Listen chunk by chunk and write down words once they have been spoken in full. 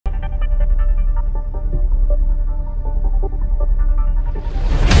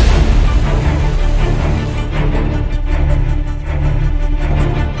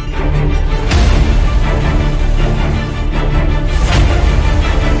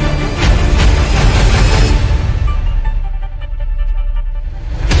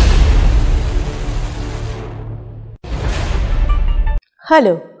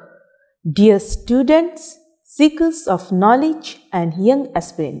Hello, dear students, seekers of knowledge and young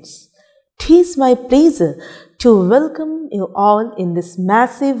aspirants. It is my pleasure to welcome you all in this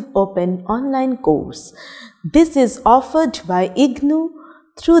massive open online course. This is offered by IGNOU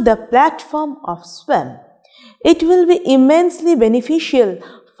through the platform of SWAM. It will be immensely beneficial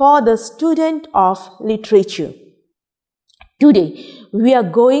for the student of literature. Today, we are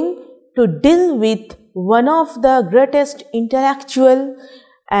going to deal with one of the greatest intellectual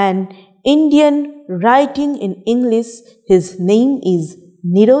and Indian writing in English. His name is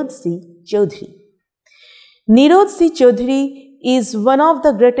Nirad C. Chaudhuri. Nirad C. Chaudhuri is one of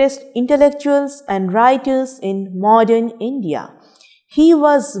the greatest intellectuals and writers in modern India. He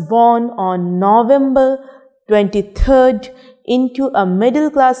was born on November 23rd into a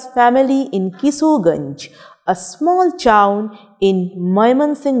middle-class family in Kishoreganj, a small town in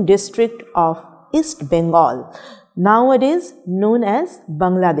Mymensingh district of East Bengal, nowadays known as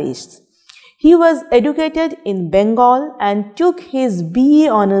Bangladesh. He was educated in Bengal and took his BA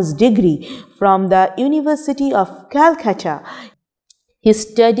Honours degree from the University of Calcutta. He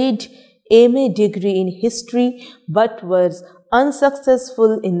studied MA degree in history but was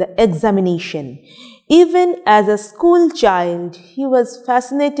unsuccessful in the examination. Even as a school child, he was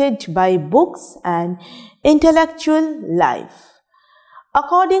fascinated by books and intellectual life.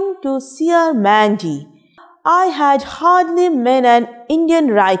 According to C.R. Mandy, I had hardly met an Indian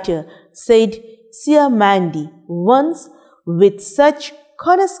writer, said C.R. Mandy once, with such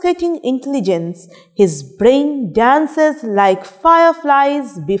coruscating intelligence, his brain dances like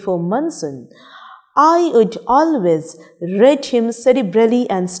fireflies before monsoon. I would always rate him cerebrally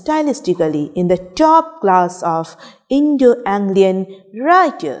and stylistically in the top class of Indo-Anglian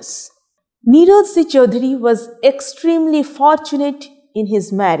writers. Nirad C. Chaudhuri was extremely fortunate in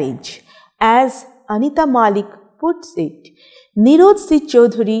his marriage. As Anita Malik puts it, Nirad C.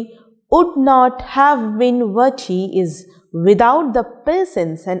 Chaudhuri would not have been what he is without the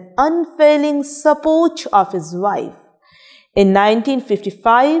patience and unfailing support of his wife. In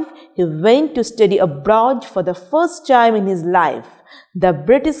 1955, he went to study abroad for the first time in his life. The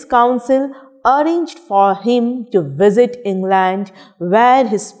British Council arranged for him to visit England, where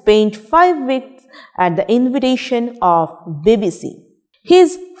he spent 5 weeks at the invitation of BBC.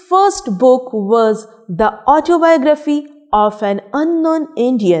 His first book was the autobiography of an unknown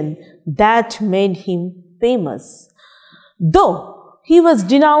Indian that made him famous. Though he was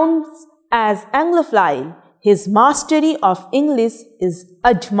denounced as Anglophile, his mastery of English is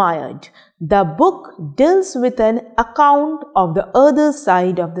admired. The book deals with an account of the other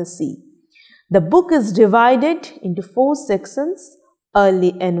side of the sea. The book is divided into 4 sections: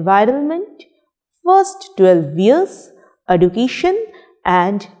 early environment, first 12 years, education,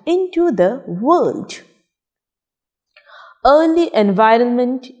 and into the world. Early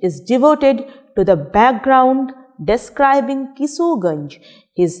environment is devoted to the background describing Kishoreganj,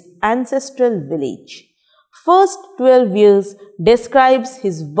 his ancestral village. First 12 years describes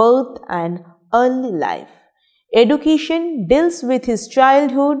his birth and early life. Education deals with his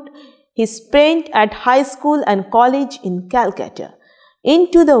childhood. He spent at high school and college in Calcutta.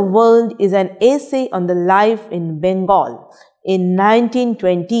 Into the World is an essay on the life in Bengal in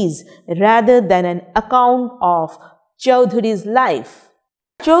 1920s rather than an account of Chaudhuri's life.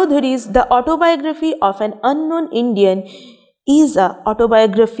 Chaudhuri's The Autobiography of an Unknown Indian is an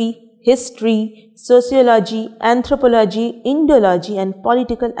autobiography, history, sociology, anthropology, Indology, and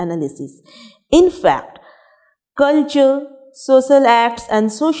political analysis. In fact, culture, social acts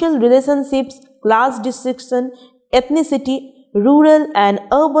and social relationships, class distinction, ethnicity, rural and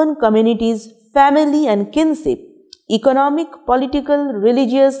urban communities, family and kinship, economic, political,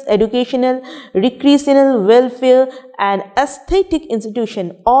 religious, educational, recreational, welfare and aesthetic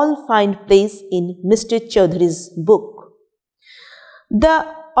institution all find place in Mr. Chaudhuri's book. The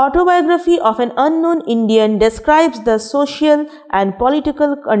Autobiography of an Unknown Indian describes the social and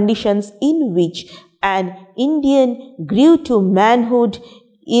political conditions in which an Indian grew to manhood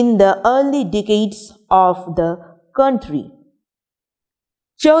in the early decades of the country.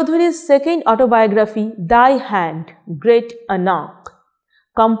 Chaudhuri's second autobiography, Thy Hand, Great Anak,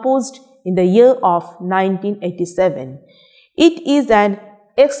 composed in the year of 1987. It is an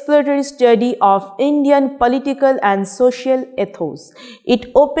exploratory study of Indian political and social ethos.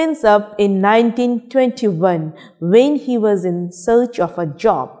 It opens up in 1921 when he was in search of a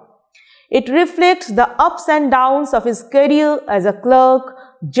job. It reflects the ups and downs of his career as a clerk,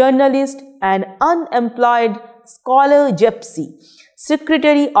 journalist and unemployed scholar gypsy,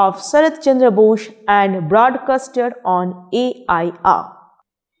 secretary of Sarath Chandra Bose and broadcaster on AIR.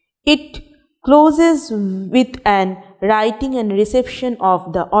 It closes with an writing and reception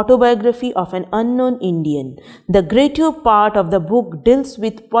of the autobiography of an unknown Indian. The greater part of the book deals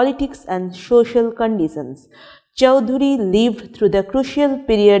with politics and social conditions. Chaudhuri lived through the crucial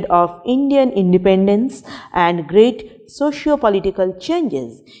period of Indian independence and great socio-political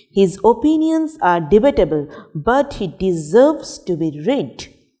changes. His opinions are debatable, but he deserves to be read.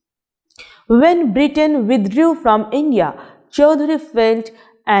 When Britain withdrew from India, Chaudhuri felt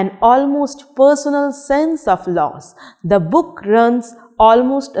an almost personal sense of loss. The book runs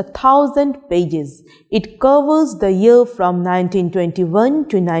almost 1,000 pages. It covers the year from 1921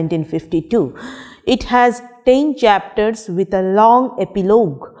 to 1952. It has 10 chapters with a long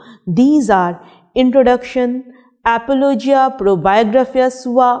epilogue. These are Introduction, Apologia Pro Biographia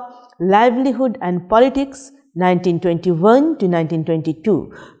Sua, Livelihood and Politics, 1921 to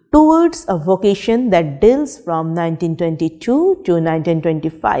 1922. Towards a Vocation, that deals from 1922 to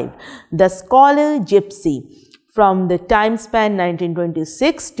 1925. The Scholar Gypsy, from the time span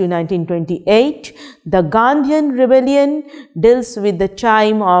 1926 to 1928. The Gandhian Rebellion deals with the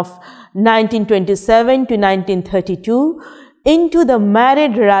time of 1927 to 1932. Into the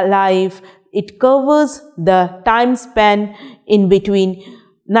Married Life, it covers the time span in between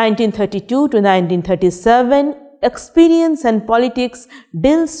 1932 to 1937. Experience and Politics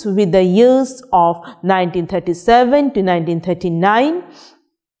deals with the years of 1937 to 1939.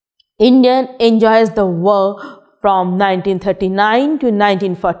 Indian enjoys the war from 1939 to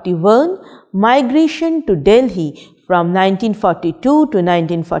 1941. Migration to Delhi from 1942 to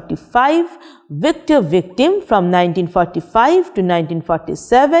 1945. Victor-Victim from 1945 to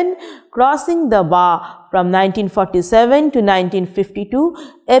 1947. Crossing the Bar from 1947 to 1952.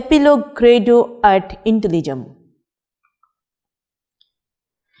 Epilogue Credo at Intelligum.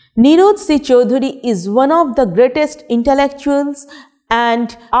 Nirad C. Chaudhuri is one of the greatest intellectuals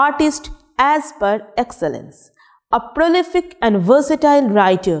and artists as per excellence. A prolific and versatile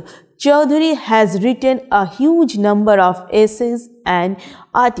writer, Chaudhuri has written a huge number of essays and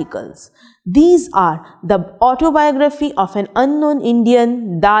articles. These are the Autobiography of an Unknown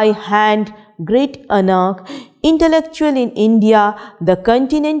Indian, Thy Hand, Great Anak, Intellectual in India, The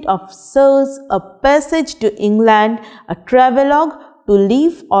Continent of Sirs, A Passage to England, a Travelogue, To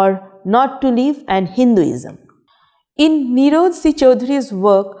Live or Not to Live, and Hinduism. In Nirad C. Chaudhuri's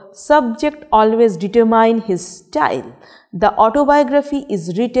work, subject always determine his style. The autobiography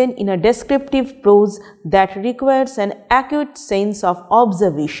is written in a descriptive prose that requires an acute sense of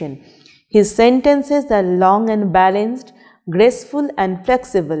observation. His sentences are long and balanced, graceful and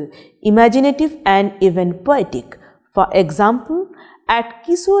flexible, imaginative and even poetic. For example, at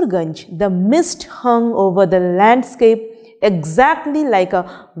Kisorganj, the mist hung over the landscape exactly like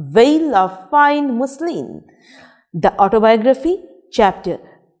a veil of fine muslin. The autobiography, chapter,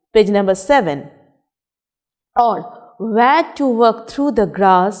 page number 7. Or, where to walk through the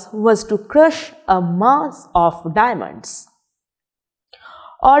grass was to crush a mass of diamonds.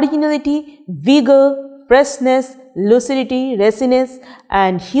 Originality, vigor, freshness, lucidity, raciness,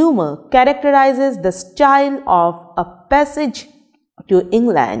 and humor characterizes the style of A Passage to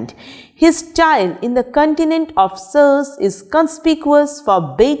England. His style in The Continent of Sirs is conspicuous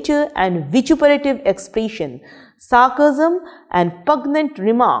for bitter and vituperative expression, sarcasm and pungent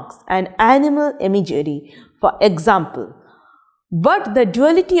remarks, and animal imagery. For example, but the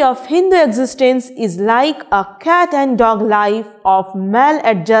duality of Hindu existence is like a cat and dog life of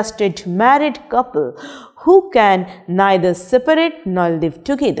maladjusted married couple who can neither separate nor live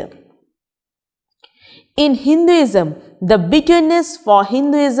together. In Hinduism, the bitterness for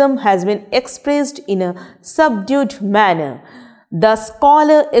Hinduism has been expressed in a subdued manner. The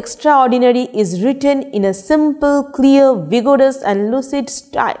Scholar Extraordinary is written in a simple, clear, vigorous and lucid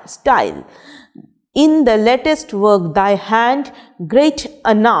style. In the latest work, Thy Hand, Great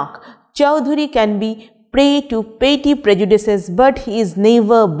Anak, Chaudhuri can be prey to petty prejudices, but he is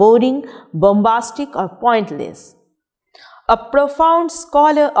never boring, bombastic or pointless. A profound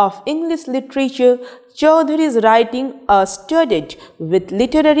scholar of English literature, Chaudhuri's writing are studied with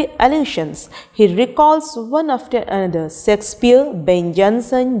literary allusions. He recalls one after another Shakespeare, Ben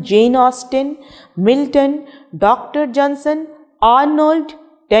Jonson, Jane Austen, Milton, Dr. Johnson, Arnold,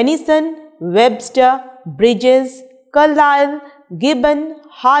 Tennyson, Webster, Bridges, Carlyle, Gibbon,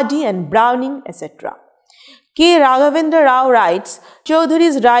 Hardy and Browning, etc. K. Raghavendra Rao writes,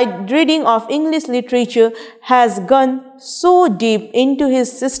 Chaudhuri's reading of English literature has gone so deep into his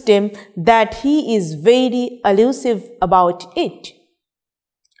system that he is very elusive about it.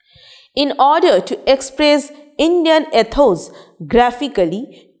 In order to express Indian ethos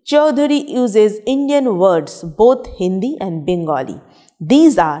graphically, Chaudhuri uses Indian words, both Hindi and Bengali.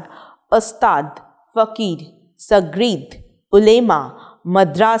 These are Ustad, Fakir, Sagrid, Ulema,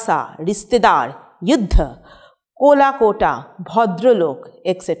 Madrasa, Ristedar, Yuddha, Kola Kota, Bhadralok,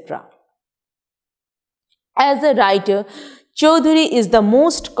 etc. As a writer, Chaudhuri is the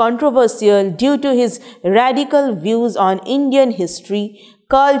most controversial due to his radical views on Indian history,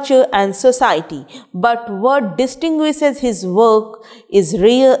 culture and society, but what distinguishes his work is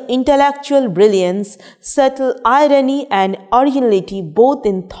rare intellectual brilliance, subtle irony and originality both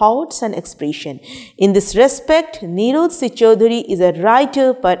in thoughts and expression. In this respect, Nirad C. Chaudhuri is a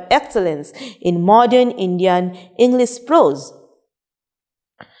writer par excellence in modern Indian English prose.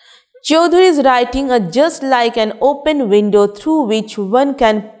 Chaudhuri's writing are just like an open window through which one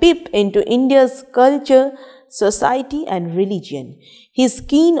can peep into India's culture, society and religion. His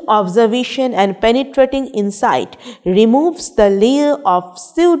keen observation and penetrating insight removes the layer of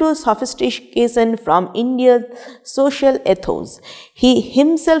pseudo-sophistication from India's social ethos. He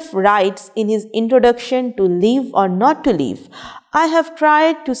himself writes in his introduction to Live or Not to Live, I have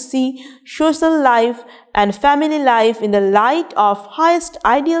tried to see social life and family life in the light of highest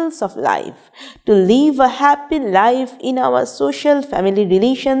ideals of life, to live a happy life in our social family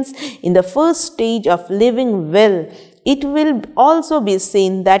relations in the first stage of living well. It will also be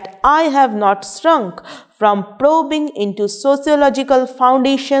seen that I have not shrunk from probing into sociological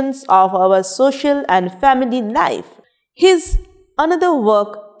foundations of our social and family life. His another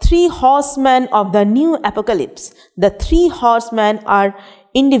work, Three Horsemen of the New Apocalypse. The three horsemen are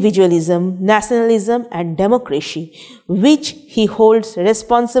individualism, nationalism and democracy, which he holds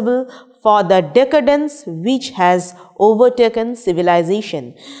responsible for the decadence which has overtaken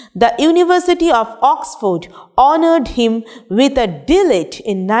civilization. The University of Oxford honored him with a D.Litt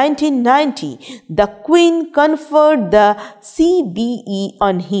in 1990. The Queen conferred the CBE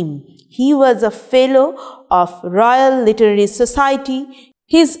on him. He was a Fellow of Royal Literary Society.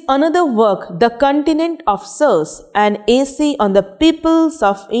 His another work, The Continent of Sirs, an essay on the peoples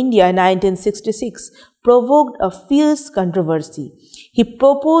of India 1966, provoked a fierce controversy. He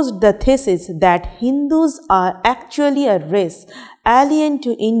proposed the thesis that Hindus are actually a race alien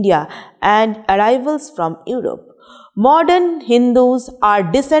to India and arrivals from Europe. Modern Hindus are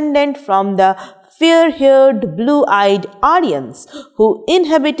descended from the fair-haired, blue-eyed Aryans who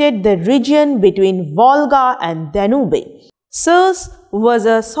inhabited the region between Volga and Danube. Circe was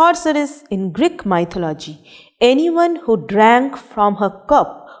a sorceress in Greek mythology. Anyone who drank from her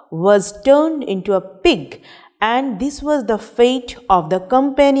cup was turned into a pig, and this was the fate of the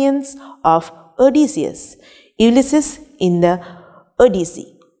companions of Odysseus, Ulysses in the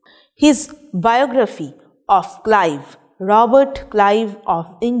Odyssey. His biography of Clive, Robert Clive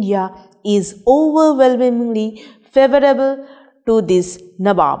of India, is overwhelmingly favorable to this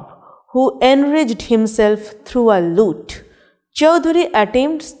Nawab, who enriched himself through a loot. Chaudhuri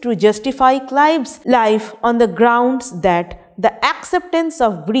attempts to justify Clive's life on the grounds that the acceptance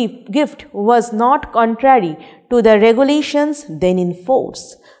of gift was not contrary to the regulations then in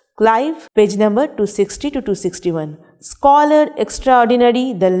force. Clive, page number 260 to 261. Scholar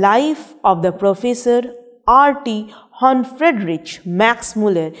extraordinary, the life of the Professor R.T. Hon-Friedrich Max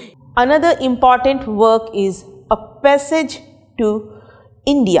Muller. Another important work is A Passage to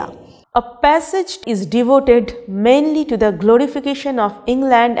India. A passage is devoted mainly to the glorification of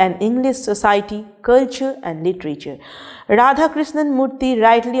England and English society, culture and literature. Radhakrishnan Murthy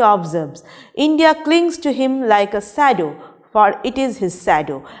rightly observes, India clings to him like a shadow, for it is his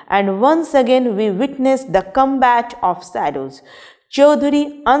shadow, and once again we witness the combat of shadows.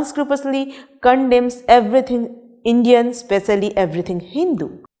 Chaudhuri unscrupulously condemns everything Indian, especially everything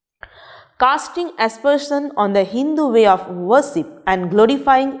Hindu. Casting aspersion on the Hindu way of worship and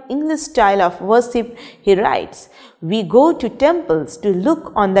glorifying English style of worship, he writes, we go to temples to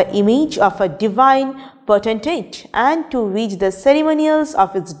look on the image of a divine potentate and to which the ceremonials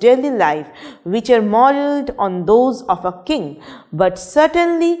of its daily life, which are modelled on those of a king. But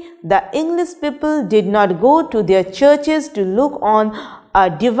certainly the English people did not go to their churches to look on a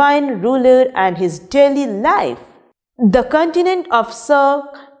divine ruler and his daily life. The continent of Sir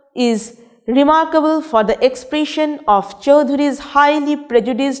is remarkable for the expression of Chaudhuri's highly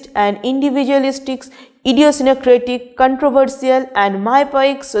prejudiced and individualistic, idiosyncratic, controversial and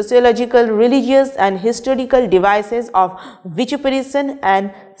myopic sociological, religious and historical devices of vituperation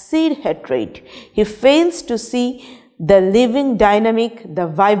and seed hatred. He fails to see the living dynamic, the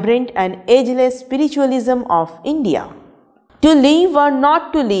vibrant and ageless spiritualism of India. To live or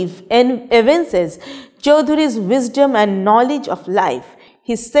not to live evinces Chaudhuri's wisdom and knowledge of life.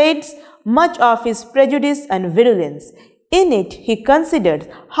 He says much of his prejudice and virulence. In it, he considers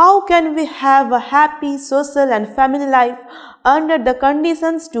how can we have a happy social and family life under the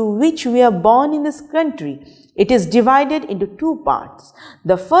conditions to which we are born in this country. It is divided into two parts.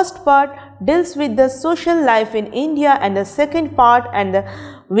 The first part deals with the social life in India and the second part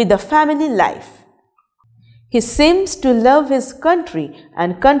with the family life. He seems to love his country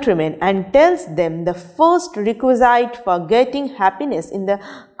and countrymen and tells them the first requisite for getting happiness in the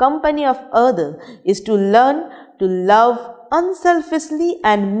company of others is to learn to love unselfishly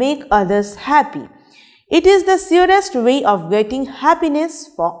and make others happy. It is the surest way of getting happiness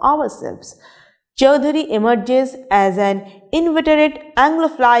for ourselves. Chaudhuri emerges as an inveterate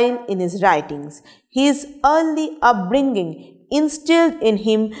Anglophile in his writings. His early upbringing instilled in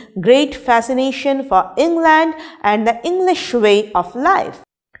him great fascination for England and the English way of life.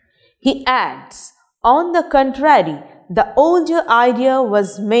 He adds, on the contrary, the older idea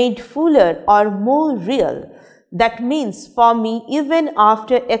was made fuller or more real. That means for me, even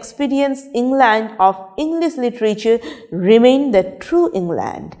after experience England of English literature remained the true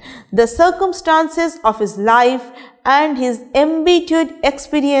England. The circumstances of his life and his embittered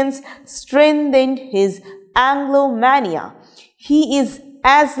experience strengthened his Anglomania. He is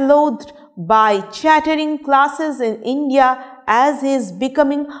as loathed by chattering classes in India as he is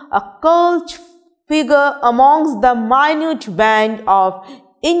becoming a cult figure amongst the minute band of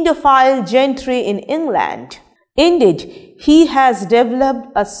Indophile gentry in England. Indeed, he has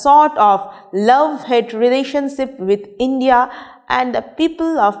developed a sort of love-hate relationship with India and the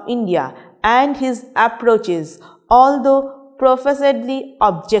people of India, and his approaches, although professedly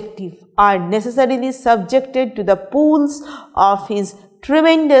objective, are necessarily subjected to the pools of his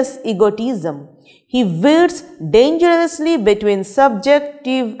tremendous egotism. He veers dangerously between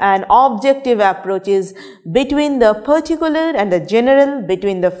subjective and objective approaches, between the particular and the general,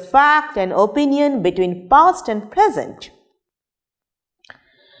 between the fact and opinion, between past and present.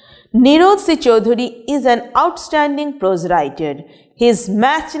 Nirad C. Chaudhuri is an outstanding prose writer. His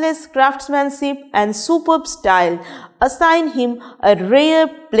matchless craftsmanship and superb style assign him a rare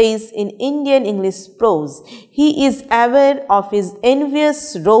place in Indian English prose. He is aware of his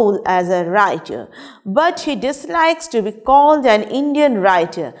envious role as a writer, but he dislikes to be called an Indian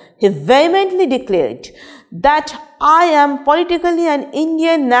writer. He vehemently declared that I am politically an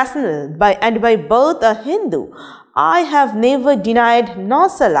Indian national and by birth a Hindu. I have never denied nor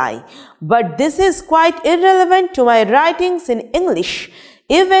shall I, but this is quite irrelevant to my writings in English.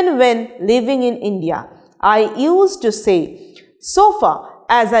 Even when living in India, I used to say, so far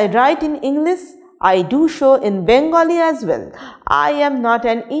as I write in English, I do so in Bengali as well. I am not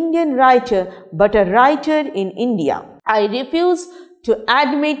an Indian writer, but a writer in India. I refuse to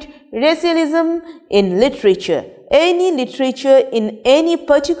admit racialism in literature. Any literature in any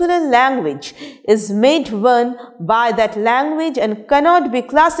particular language is made one by that language and cannot be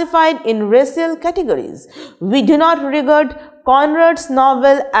classified in racial categories. We do not regard Conrad's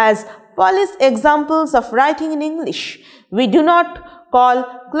novel as polished examples of writing in English. We do not call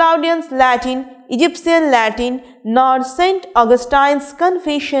Claudian's Latin, Egyptian Latin, nor St. Augustine's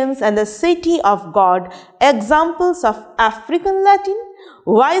Confessions and the City of God examples of African Latin.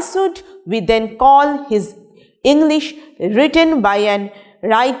 Why should we then call his English written by an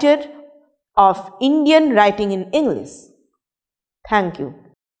writer of Indian writing in English? Thank you.